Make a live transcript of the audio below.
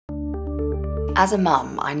As a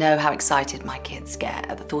mum, I know how excited my kids get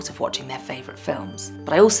at the thought of watching their favourite films,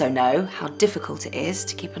 but I also know how difficult it is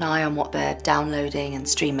to keep an eye on what they're downloading and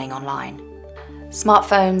streaming online.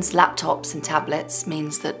 Smartphones, laptops and tablets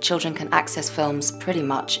means that children can access films pretty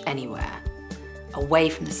much anywhere, away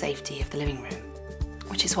from the safety of the living room.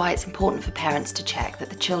 Which is why it's important for parents to check that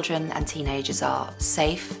the children and teenagers are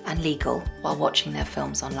safe and legal while watching their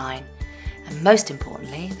films online. And most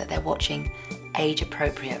importantly, that they're watching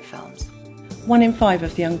age-appropriate films. 1 in 5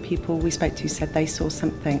 of the young people we spoke to said they saw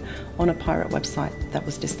something on a pirate website that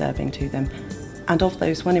was disturbing to them. And of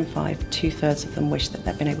those 1 in 5, 2/3 of them wished that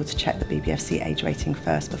they'd been able to check the BBFC age rating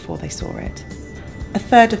first before they saw it.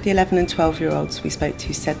 1/3 of the 11 and 12-year-olds we spoke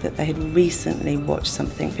to said that they had recently watched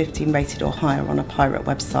something 15 rated or higher on a pirate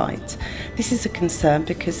website. This is a concern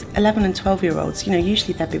because 11 and 12-year-olds,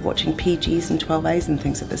 usually they'd be watching PGs and 12As and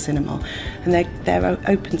things at the cinema, and they're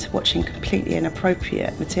open to watching completely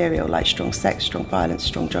inappropriate material like strong sex, strong violence,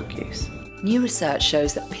 strong drug use. New research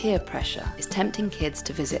shows that peer pressure is tempting kids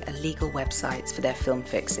to visit illegal websites for their film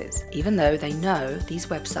fixes, even though they know these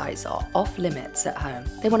websites are off limits at home.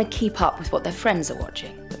 They want to keep up with what their friends are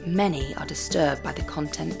watching, but many are disturbed by the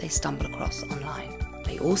content they stumble across online.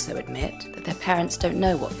 They also admit that their parents don't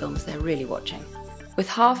know what films they're really watching. With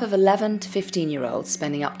half of 11 to 15-year-olds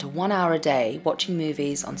spending up to 1 hour a day watching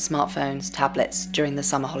movies on smartphones, tablets during the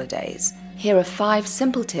summer holidays, here are 5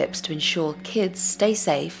 simple tips to ensure kids stay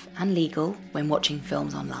safe and legal when watching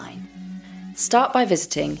films online. Start by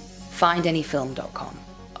visiting findanyfilm.com,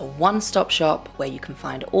 a one-stop shop where you can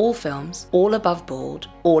find all films, all above board,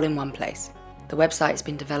 all in one place. The website has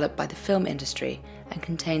been developed by the film industry and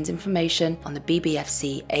contains information on the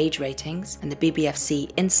BBFC age ratings and the BBFC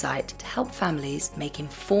Insight to help families make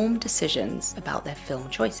informed decisions about their film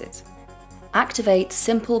choices. Activate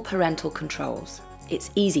simple parental controls.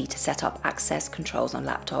 It's easy to set up access controls on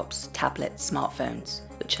laptops, tablets, smartphones,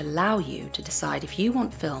 which allow you to decide if you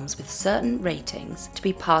want films with certain ratings to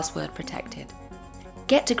be password protected.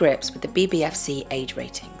 Get to grips with the BBFC age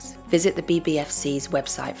ratings. Visit the BBFC's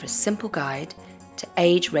website for a simple guide to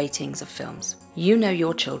age ratings of films. You know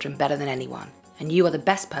your children better than anyone, and you are the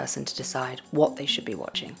best person to decide what they should be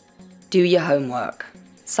watching. Do your homework.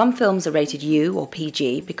 Some films are rated U or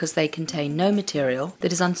PG because they contain no material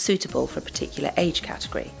that is unsuitable for a particular age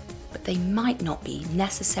category, but they might not be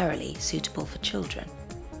necessarily suitable for children.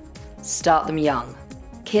 Start them young.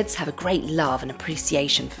 Kids have a great love and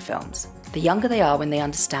appreciation for films. The younger they are when they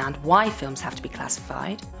understand why films have to be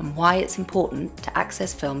classified and why it's important to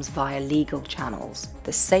access films via legal channels,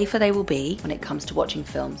 the safer they will be when it comes to watching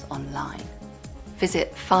films online.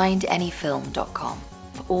 Visit findanyfilm.com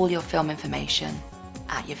for all your film information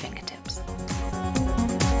at your fingertips.